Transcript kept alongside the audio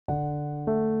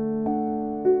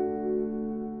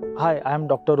Hi, I am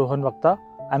Dr. Rohan Vakta.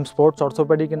 I am sports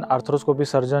orthopedic and arthroscopic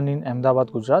surgeon in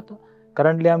Ahmedabad, Gujarat.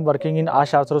 Currently, I am working in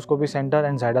Ash Arthroscopy Center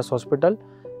and Zydus Hospital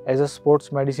as a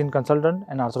sports medicine consultant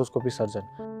and arthroscopy surgeon.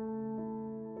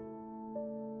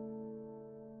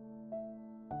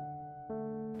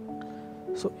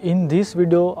 So, in this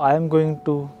video, I am going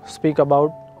to speak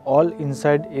about all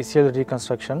inside ACL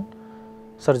reconstruction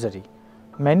surgery.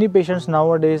 Many patients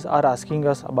nowadays are asking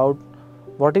us about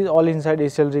what is all inside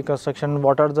ACL reconstruction,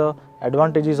 what are the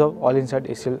advantages of all inside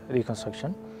ACL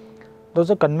reconstruction. Thus,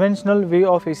 the conventional way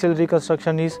of ACL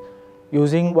reconstruction is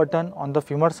using button on the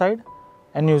femur side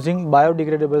and using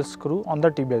biodegradable screw on the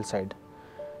tibial side.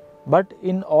 But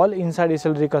in all inside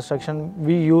ACL reconstruction,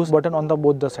 we use button on the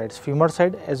both the sides, femur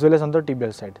side as well as on the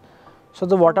tibial side. So,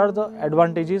 what are the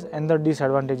advantages and the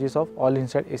disadvantages of all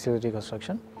inside ACL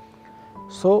reconstruction?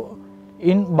 So,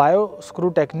 in bio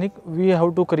screw technique, we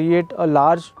have to create a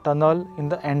large tunnel in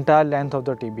the entire length of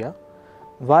the tibia,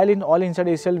 while in all inside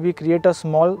ACL we create a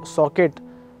small socket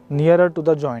nearer to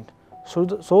the joint. So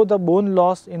the bone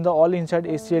loss in the all inside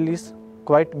ACL is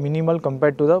quite minimal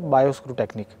compared to the bio screw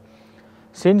technique.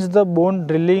 Since the bone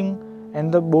drilling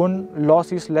and the bone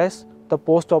loss is less, the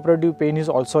post-operative pain is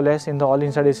also less in the all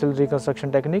inside ACL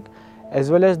reconstruction technique,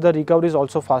 as well as the recovery is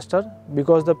also faster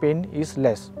because the pain is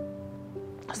less.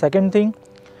 Second thing,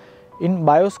 in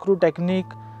bio screw technique,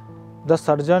 the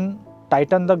surgeon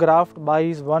tighten the graft by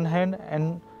his one hand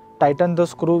and tighten the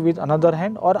screw with another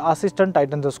hand, or assistant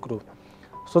tighten the screw.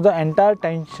 So the entire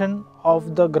tension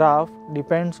of the graft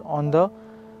depends on the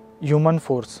human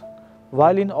force.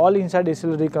 While in all inside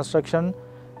ACL reconstruction,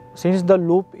 since the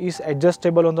loop is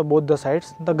adjustable on the both the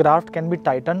sides, the graft can be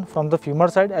tightened from the femur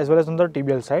side as well as on the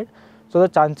tibial side. So the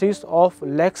chances of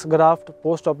lax graft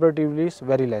post-operatively is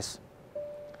very less.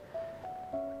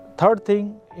 Third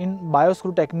thing, in bio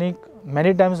screw technique,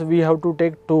 many times we have to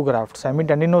take two grafts,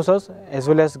 semitendinosus as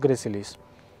well as gracilis.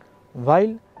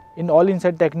 While in all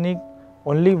inside technique,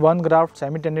 only one graft,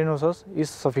 semitendinosus,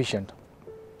 is sufficient.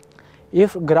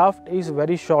 If graft is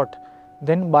very short,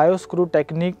 then bio screw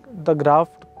technique, the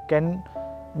graft can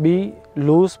be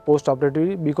loose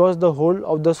post-operatively because the hole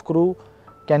of the screw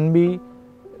can be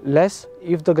less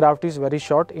if the graft is very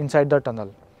short inside the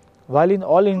tunnel. While in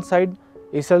all inside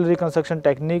ACL reconstruction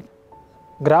technique,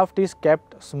 graft is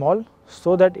kept small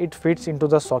so that it fits into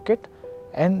the socket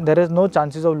and there is no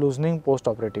chances of loosening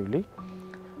post-operatively.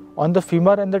 On the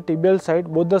femur and the tibial side,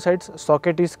 both the sides,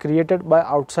 socket is created by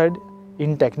outside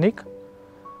in technique.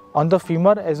 On the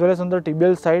femur as well as on the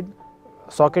tibial side,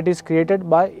 socket is created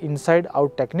by inside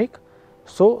out technique.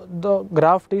 So the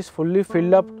graft is fully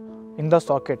filled up in the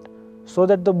socket so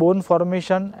that the bone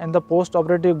formation and the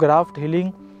post-operative graft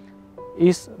healing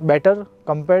is better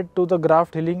compared to the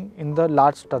graft healing in the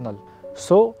large tunnel.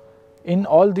 So in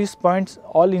all these points,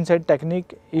 all inside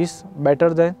technique is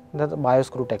better than the bio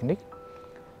screw technique.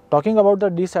 Talking about the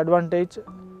disadvantage,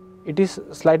 it is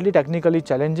slightly technically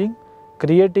challenging.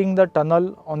 Creating the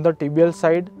tunnel on the tibial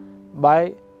side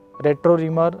by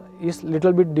retroreamer is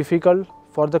little bit difficult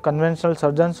for the conventional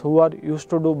surgeons who are used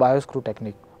to do bio screw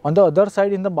technique. On the other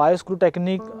side, in the bio screw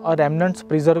technique, a remnants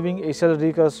preserving ACL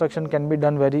reconstruction can be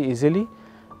done very easily,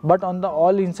 but on the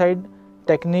all inside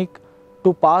technique,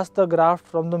 to pass the graft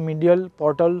from the medial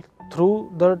portal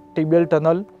through the tibial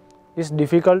tunnel is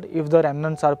difficult if the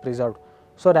remnants are preserved.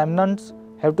 So remnants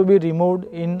have to be removed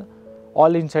in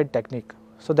all inside technique.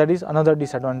 So that is another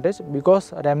disadvantage,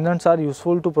 because remnants are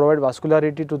useful to provide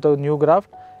vascularity to the new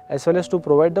graft as well as to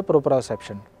provide the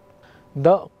proprioception.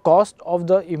 The cost of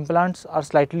the implants are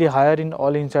slightly higher in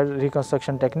all inside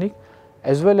reconstruction technique,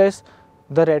 as well as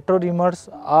the retroreamers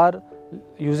are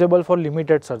usable for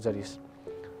limited surgeries.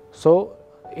 So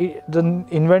the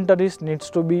inventories needs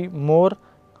to be more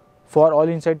for all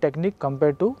inside technique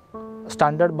compared to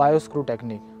standard bio screw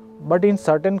technique. But in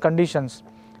certain conditions,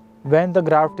 when the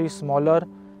graft is smaller,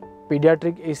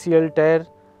 pediatric ACL tear,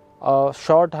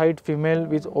 short height female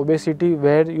with obesity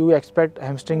where you expect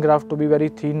hamstring graft to be very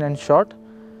thin and short,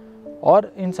 or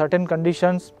in certain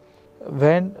conditions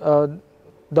when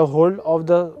the hold of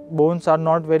the bones are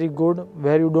not very good,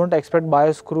 where you don't expect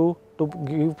bio screw to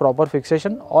give proper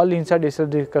fixation, all inside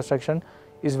ACL reconstruction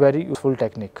is very useful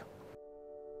technique.